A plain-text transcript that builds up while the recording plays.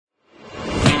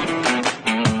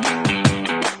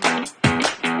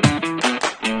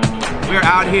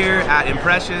out here at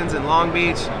Impressions in Long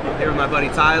Beach, here with my buddy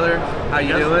Tyler. How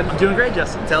you doing? I'm doing great,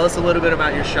 Justin. Tell us a little bit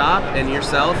about your shop and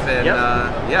yourself and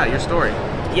yeah, your story.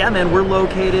 Yeah, man, we're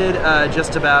located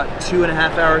just about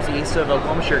 2.5 hours east of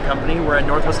Oklahoma Shirt Company. We're in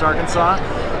Northwest Arkansas,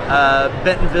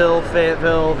 Bentonville,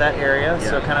 Fayetteville, that area. Yeah.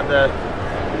 So kind of the,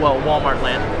 well, Walmart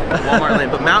land. Walmart land,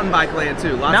 but mountain bike land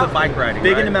too. Lots of bike riding.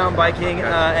 Big into mountain biking,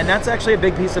 and that's actually a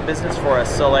big piece of business for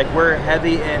us. So like we're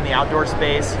heavy in the outdoor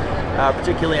space,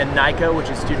 particularly in NICA, which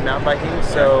is student mountain biking.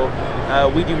 So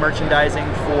we do merchandising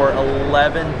for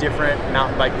 11 different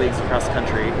mountain bike leagues across the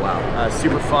country. Wow.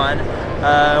 Super fun.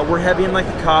 We're heavy in like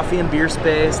the coffee and beer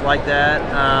space, like that.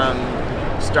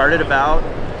 Started about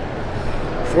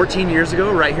 14 years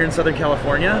ago, right here in Southern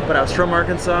California, but I was from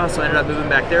Arkansas, so I ended up moving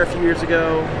back there a few years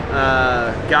ago.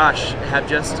 Gosh, have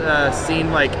just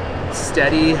seen like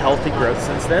steady, healthy growth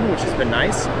since then, which has been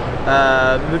nice.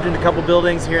 Moved into a couple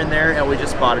buildings here and there, and we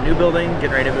just bought a new building,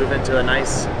 getting ready to move into a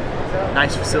nice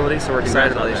facility, so we're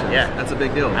excited about that. Yeah, that's a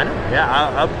big deal. I know.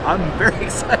 Yeah, I'm very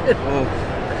excited. Well,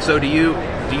 so do you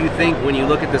think when you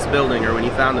look at this building, or when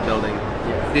you found the building,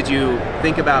 did you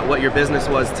think about what your business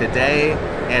was today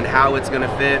and how it's going to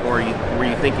fit, or were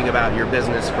you thinking about your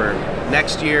business for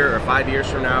next year or 5 years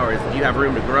from now, or do you have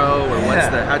room to grow, or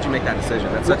how'd you make that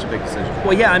decision? That's such a big decision.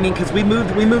 Well, yeah, I mean, because we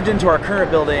moved into our current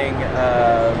building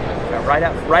right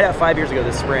at 5 years ago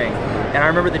this spring, and I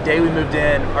remember the day we moved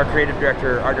in, our creative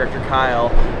director, Kyle,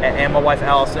 and my wife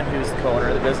Allison, who's the co-owner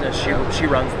of the business, she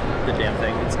runs the damn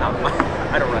thing. It's not mine.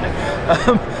 I don't run it.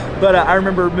 But I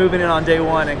remember moving in on day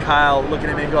one, and Kyle looking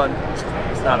at me and going,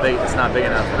 "It's not big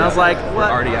enough." And I was like, "What? We're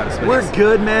already out of space. We're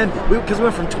good, man." Because we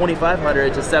went from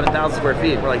 2,500 to 7,000 square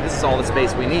feet. We're like, "This is all the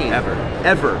space we need."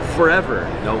 Ever, forever.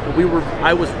 Nope.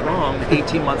 I was wrong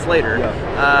 18 months later.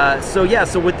 Yeah. So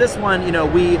with this one, you know,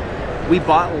 we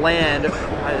bought land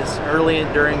early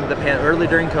during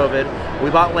COVID. We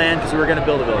bought land because we were going to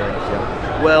build a building. Yeah.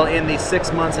 Well, in the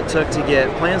 6 months it took to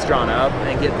get plans drawn up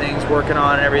and get things working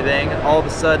on and everything, all of a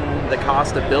sudden the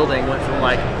cost of building went from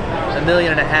like $1.5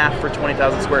 million for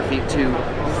 20,000 square feet to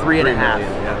 3.5.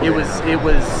 Yeah. It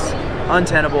was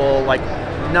untenable, like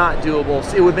not doable.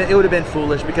 It would have been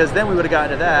foolish, because then we would have gotten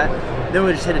to that. Then we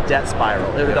would just hit a debt spiral.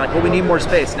 It would have been like, well, we need more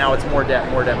space. Now it's more debt.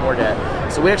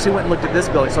 So we actually went and looked at this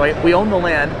building. So we own the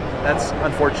land. That's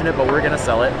unfortunate, but we're going to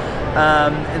sell it.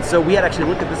 And so we had actually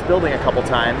looked at this building a couple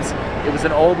times. It was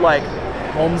an old like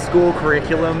homeschool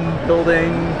curriculum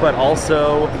building, but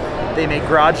also they make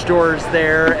garage doors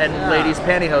there and ladies'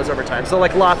 pantyhose over time. So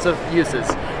like lots of uses,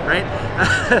 right?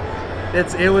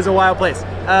 It was a wild place.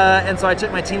 And so I took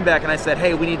my team back and I said,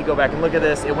 hey, we need to go back and look at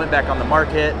this. It went back on the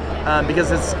market because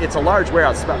it's a large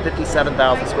warehouse. It's about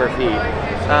 57,000 square feet.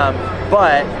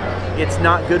 But it's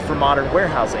not good for modern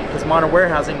warehousing, because modern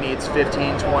warehousing needs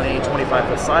 15, 20,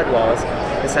 25-foot sidewalls.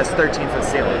 This has 13-foot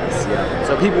ceilings. Yeah.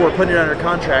 So people were putting it under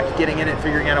contract, getting in it,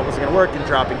 figuring out it wasn't going to work, and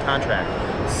dropping contract.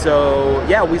 So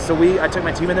yeah, I took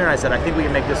my team in there and I said, I think we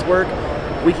can make this work.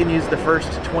 We can use the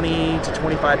first 20 to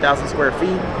 25,000 square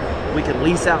feet. We can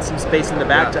lease out some space in the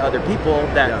back to other people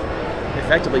that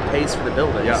effectively pays for the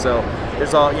building. Yeah. So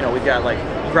there's all, you know, we've got like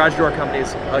garage door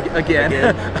companies again.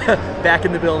 Back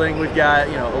in the building. We've got,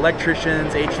 you know,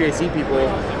 electricians, HVAC people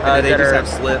they just have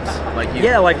slips like you.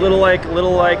 Yeah, like little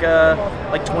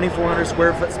 2,400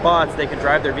 square foot spots. They can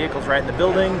drive their vehicles right in the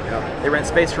building. They rent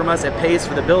space from us. It pays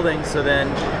for the building, so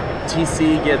then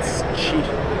TC gets cheap,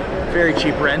 very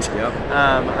cheap rent.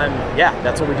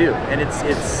 That's what we do, and it's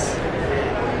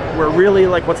we're really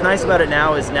like, what's nice about it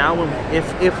now is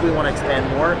if we want to expand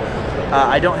more,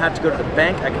 I don't have to go to the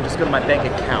bank. I can just go to my bank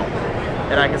account,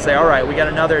 and I can say, all right, we got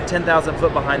another 10,000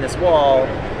 foot behind this wall,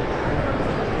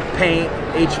 paint,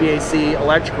 HVAC,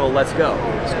 electrical, let's go.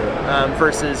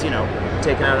 Versus, you know,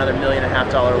 taking out another $1.5 million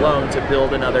loan to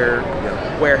build another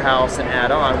warehouse and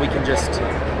add on. We can just,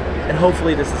 and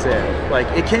hopefully this is it.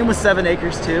 Like, it came with 7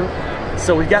 acres too.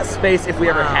 So we've got space if we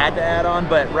ever had to add on,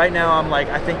 but right now I'm like,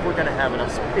 I think we're gonna have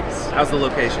enough space. How's the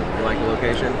location? You like the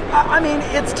location? I mean,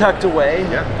 it's tucked away,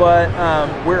 but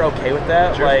we're okay with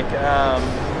that. Sure. Like,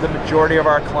 the majority of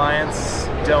our clients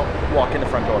don't walk in the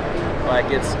front door.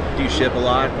 Like, it's. Do you ship a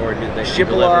lot, or do they ship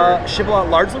deliver? Ship a lot,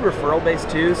 largely referral based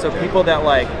too. So people that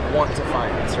like want to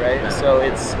finance, right? So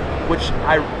it's, which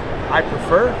I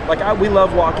prefer. Like, we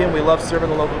love walk-in. We love serving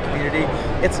the local community.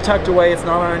 It's tucked away. It's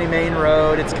not on any main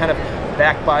road. It's kind of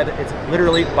back it's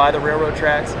literally by the railroad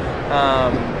tracks,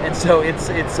 and so it's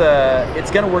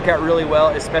going to work out really well,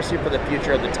 especially for the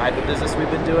future of the type of business we've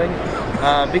been doing,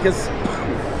 because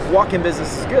walk-in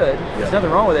business is good. There's nothing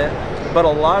wrong with it, But a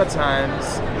lot of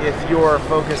times, if you're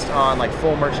focused on like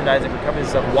full merchandising for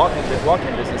companies and stuff,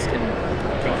 walk-in business can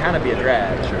kind of be a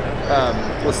drag. Sure.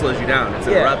 What slows you down? It's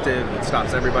interruptive. It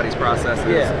stops everybody's processes.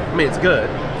 I mean, it's good.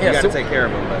 You got to take care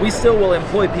of them. But we still will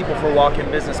employ people for walk-in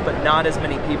business, but not as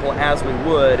many people as we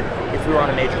would if we were on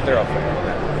a major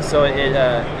thoroughfare. So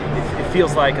it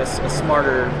feels like a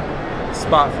smarter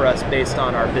spot for us based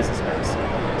on our business mix.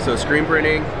 So screen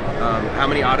printing. How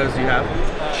many autos do you have?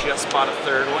 Just bought a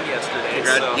third one yesterday.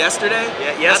 Yesterday?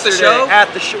 Yeah, yesterday. At the show?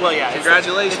 At the show. Well, yeah.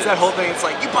 Congratulations. It's that whole thing. It's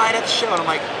like, you buy it at the show. And I'm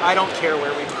like, I don't care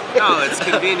where we buy it. No, it's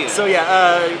convenient. So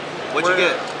yeah. What'd you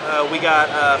get? We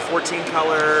got 14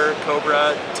 color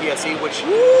Cobra TSE, which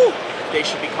they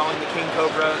should be calling the King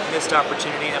Cobra. Missed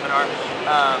opportunity, M&R.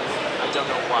 I don't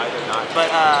know why they're not. But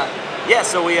yeah,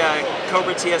 so we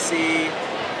Cobra TSE,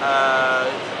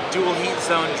 dual heat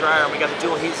zone dryer. And we got the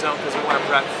dual heat zone because we want to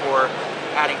prep for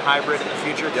adding hybrid in the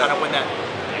future. Kind of when that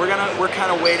we're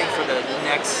kind of waiting for the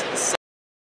next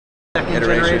second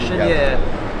generation.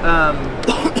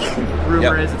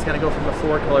 Rumor is it's going to go from a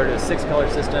 4-color to a 6-color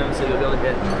system, so you'll be able to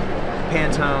get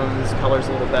Pantones, colors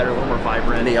a little better, a little more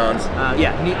vibrant. Neons.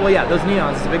 Those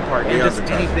neons is a big part. Neons and just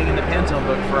anything in the Pantone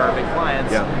book for our big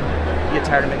clients. You get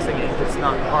tired of mixing ink. It's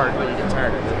not hard, but you get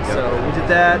tired of it. So we did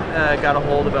that. Got a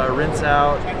hold of a rinse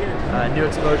out, new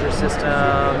exposure system.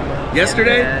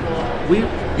 Yesterday?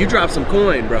 You dropped some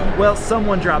coin, bro. Well,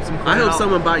 someone dropped some coin. I hope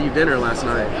someone bought you dinner last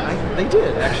night. They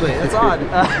did, actually. That's odd.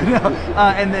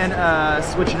 And then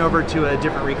switching over to a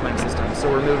different reclaim system. So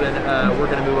we're going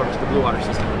to move over to the blue water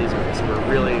system with these guys.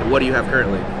 We're really. What do you have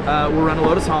currently? We're running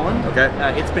Lotus Holland. Okay.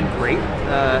 It's been great,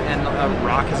 and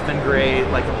Rock has been great.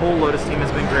 Like the whole Lotus team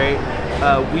has been great.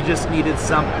 We just needed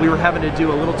we were having to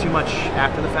do a little too much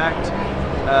after the fact.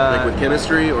 Like with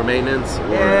chemistry or maintenance?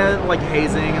 Yeah, like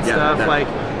hazing and stuff. Like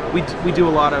we do a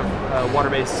lot of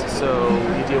water-based, so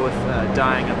you deal with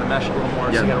dyeing of the mesh a little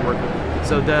more, so you got to work with.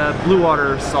 So the blue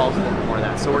water solves a little bit more of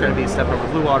that. So we're going to be stepping over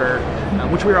blue water,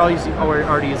 which we're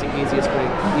already using easiest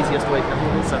way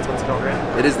chemicals. That's what it's called,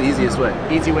 right? It is the easiest way.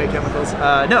 Easy way chemicals.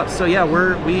 So yeah,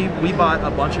 we bought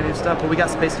a bunch of new stuff, but we got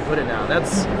space to put it now.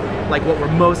 That's like what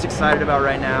we're most excited about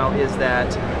right now is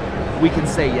that we can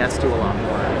say yes to a lot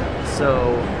more.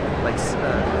 So like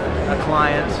a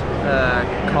client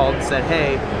called and said,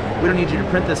 hey, we don't need you to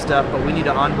print this stuff, but we need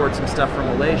to onboard some stuff from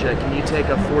Malaysia. Can you take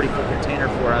a 40-foot container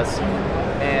for us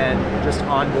and just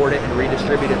onboard it and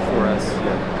redistribute it for us?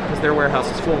 Because their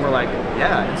warehouse is full. And we're like,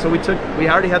 yeah. And so we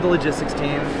already had the logistics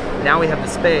team. Now we have the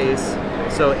space.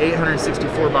 So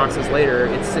 864 boxes later,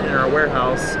 it's sitting in our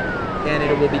warehouse, and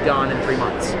it will be gone in 3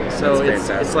 months. So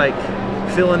it's like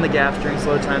fill in the gaps during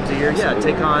slow times of year. Yeah,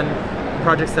 take on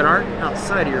projects that aren't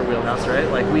outside of your wheelhouse, right?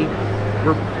 Like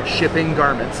we're shipping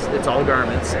garments. It's all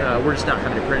garments. We're just not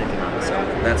having to print anything on this stuff.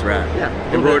 That's rad.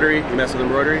 Yeah. Embroidery? You mess with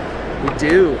embroidery? We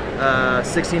do.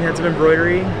 16 heads of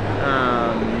embroidery.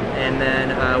 And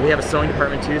then we have a sewing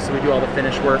department too, so we do all the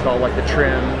finish work, all like the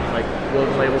trim, like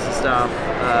woven labels and stuff.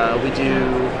 We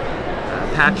do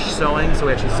patch sewing, so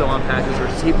we actually sew on patches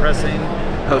versus heat pressing.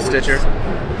 Post stitcher.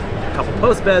 A couple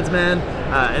post beds, man.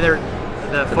 And they're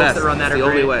the folks best. That run that it's are the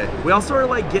great. only way. We also are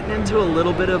like getting into a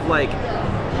little bit of like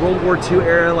World War II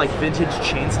era like vintage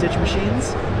chain stitch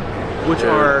machines, which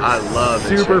are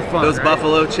super fun. Those right?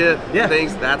 buffalo chip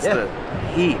things. That's the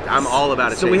heat. I'm all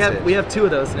about it. So we have 2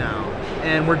 of those now,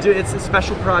 and it's a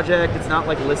special project. It's not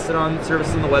like listed on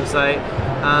services on the website,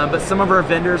 but some of our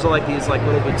vendors are like these like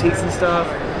little boutiques and stuff,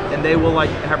 and they will like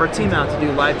have our team out to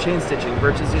do live chain stitching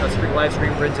versus live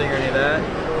screen printing or any of that.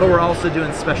 But we're also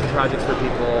doing special projects for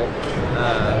people.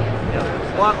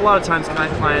 A lot of times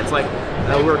clients like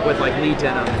work with like Lee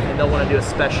Denim, and they'll want to do a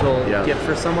special gift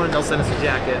for someone. They'll send us a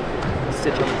jacket,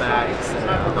 stitch on the back.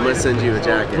 I'm gonna send you a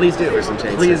jacket. Please do. For some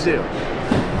chain Please stitching.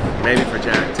 do. Maybe for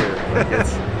Jack too.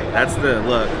 That's the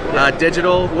look.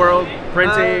 Digital world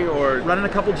printing or running a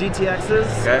couple GTXs.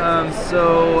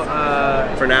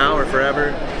 Okay. For now or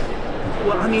forever.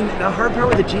 Well, I mean, the hard part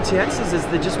with the GTXs is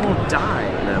they just won't die.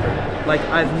 Never. Like,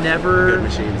 I've never... Good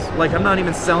machines. Like, I'm not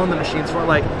even selling the machines for it.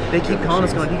 Like, they keep calling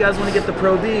us going, do you guys want to get the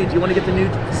Pro V? Do you want to get the new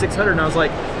 600? And I was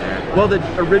like, well, the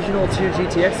original 2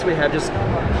 GTXs we have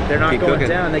they're not going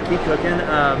down. They keep cooking.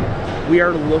 We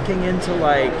are looking into,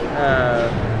 like,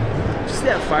 just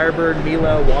that Firebird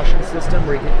Milo washing system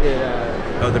where you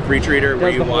can... the pre-treater where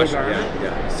you wash.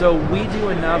 Yeah. So we do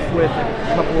enough with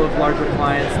a couple of larger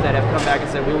clients that have come back and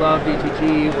said, we love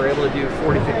DTG, we're able to do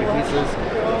 40, 50 pieces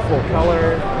full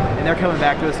color, and they're coming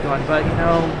back to us going, but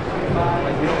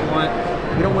like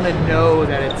we don't want to know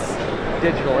that it's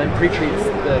digital, and pre-treat's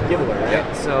the giveaway, right?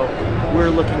 Yeah. So we're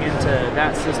looking into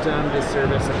that system to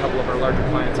service a couple of our larger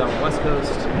clients on the West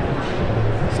Coast.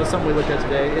 So something we looked at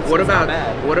today. It's What not about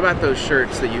bad. what about those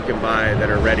shirts that you can buy that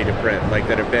are ready to print, like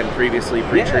that have been previously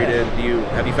pre-treated?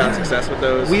 Have you found success with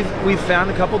those? We've found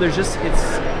a couple. There's just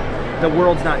the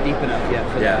world's not deep enough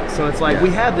yet for that. So it's like we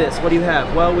have this. What do you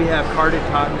have? Well, we have carded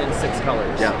cotton in 6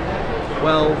 colors. Yeah.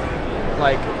 Well,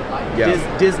 like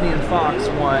Disney and Fox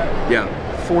want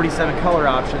 47 color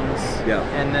options. Yeah.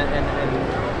 And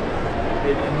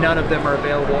none of them are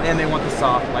available, and they want the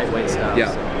soft, lightweight stuff.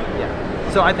 Yeah.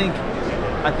 So I think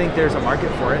there's a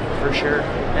market for it for sure,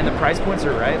 and the price points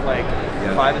are right. Like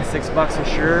 $5 and $6 a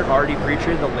shirt, already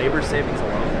pre-treated. The labor savings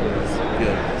alone is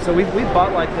good. So we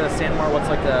bought like the Sanmar, what's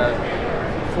like the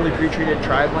fully pre-treated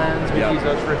tri-blends. We've used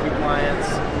those for a few clients.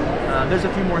 There's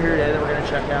a few more here today that we're going to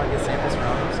check out and get samples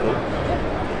from. So.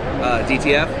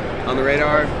 DTF on the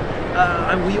radar.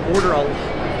 We order all.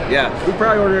 Yeah, we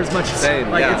probably order as much as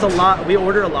it's a lot. We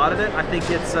order a lot of it. I think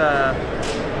it's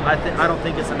I don't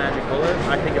think it's a magic bullet.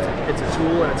 I think it's a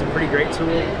tool, and it's a pretty great tool,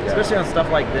 especially on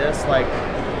stuff like this, like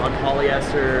on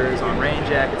polyesters, on rain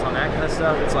jackets, on that kind of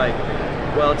stuff. It's like,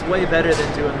 well, it's way better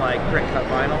than doing like print cut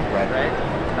vinyl,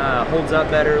 right? Holds up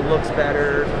better, looks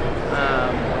better.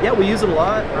 We use it a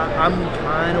lot. I'm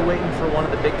kind of waiting for one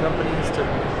of the big companies to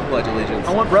pledge allegiance.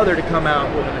 I want Brother to come out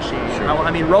with a machine. Sure.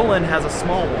 I mean, Roland has a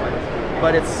small one,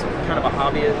 but it's kind of a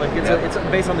hobby. Like it's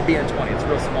based on the BN20. It's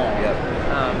real small.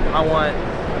 I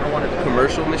want a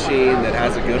commercial machine that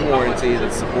has a good warranty,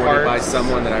 that's supported by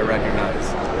someone that I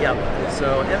recognize. Yep.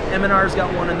 So M&R's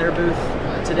got one in their booth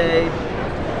today.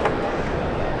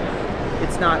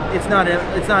 It's not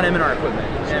M&R equipment,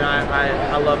 and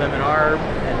I love M&R,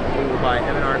 and we will buy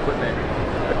M&R equipment.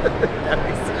 That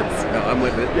makes sense. No, I'm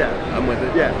with it. I'm with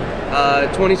it.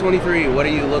 2023, what are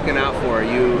you looking out for? Are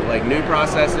you like new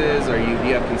processes? Do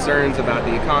you have concerns about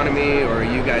the economy, or are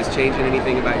you guys changing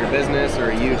anything about your business,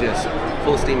 or are you just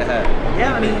full steam ahead?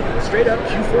 Yeah, I mean, straight up,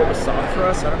 Q4 was soft for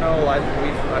us. I don't know,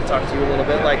 I've talked to you a little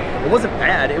bit. Like, it wasn't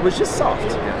bad, it was just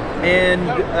soft. And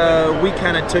we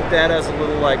kind of took that as a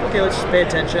little like, okay, let's just pay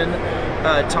attention.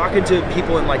 Talking to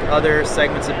people in like other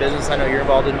segments of business, I know you're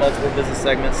involved in multiple business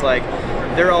segments, like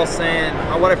they're all saying,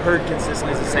 what I've heard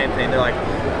consistently is the same thing. They're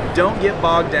like, don't get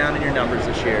bogged down in your numbers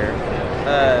this year.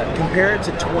 Compare it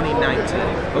to 2019.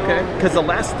 Okay. Because the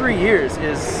last 3 years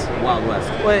is Wild West.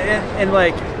 Well, and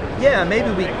like, yeah, maybe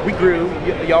we grew,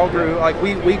 y'all grew, like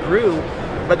we grew,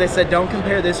 but they said don't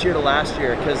compare this year to last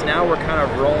year, because now we're kind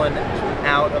of rolling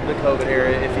out of the COVID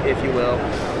era, if you will.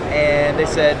 And they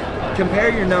said, compare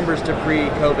your numbers to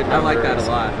pre-COVID numbers. I like that a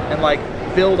lot. And like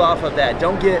build off of that.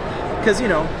 Don't get, because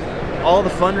all the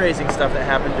fundraising stuff that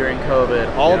happened during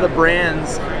COVID, all the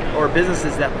brands or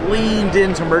businesses that leaned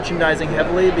into merchandising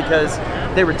heavily because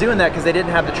they were doing that because they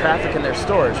didn't have the traffic in their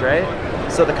stores, right?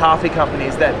 So the coffee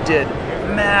companies that did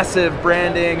massive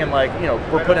branding and like,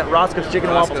 we're putting out Roscoe's Chicken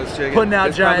and Waffles, putting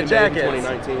out giant jackets.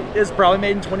 2019. It's probably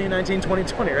made in 2019,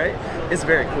 2020, right? It's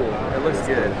very cool. It looks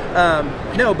good.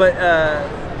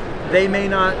 They may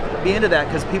not be into that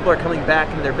because people are coming back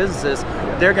into their businesses.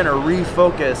 They're going to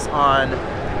refocus on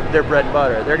their bread and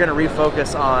butter. They're going to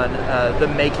refocus on the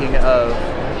making of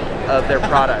their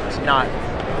product, not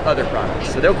other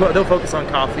products. So they'll focus on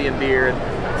coffee and beer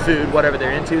and food, whatever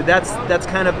they're into. That's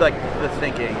kind of like the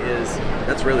thinking is.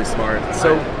 That's really smart.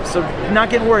 So not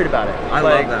getting worried about it. I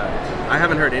love that. I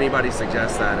haven't heard anybody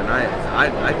suggest that, and I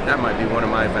that might be one of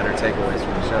my better takeaways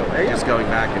from the show. Just going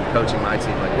back and coaching my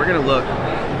team, like we're gonna look.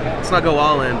 Let's not go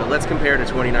all in, but let's compare to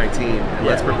 2019, and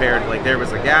let's prepare. Like there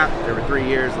was a gap, there were 3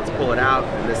 years. Let's pull it out,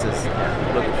 and this is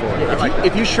looking forward.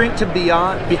 If you shrink to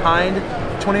behind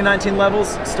 2019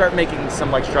 levels, start making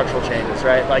some like structural changes,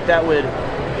 right? Like that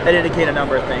indicate a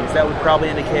number of things. That would probably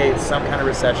indicate some kind of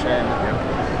recession.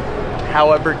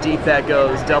 However deep that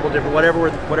goes, double dip, whatever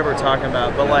we're talking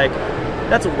about. But like,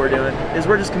 that's what we're doing. Is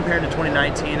we're just comparing to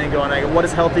 2019 and going, like, what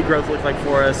does healthy growth look like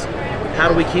for us? How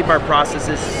do we keep our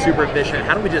processes super efficient?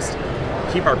 How do we just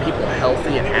keep our people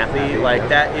healthy and happy? Like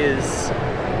that's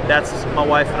my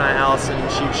wife and I, Allison.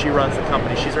 She runs the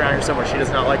company. She's around here somewhere. She does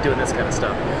not like doing this kind of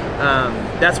stuff.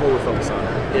 That's what we're focused on.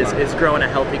 Is growing a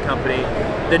healthy company.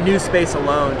 The new space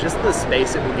alone, just the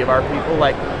space it will give our people.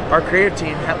 Like our creative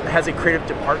team has a creative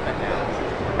department now,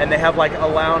 and they have like a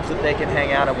lounge that they can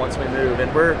hang out in once we move. And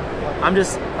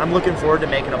I'm looking forward to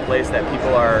making a place that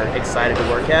people are excited to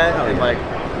work at and like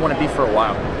want to be for a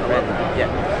while. Right?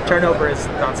 Yeah, turnover is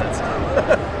nonsense.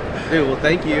 Dude, well,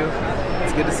 thank you.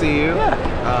 It's good to see you.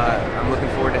 I'm looking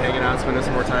forward to hanging out and spending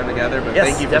some more time together. But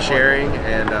thank you for sharing,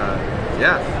 and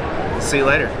see you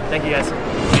later. Thank you, guys.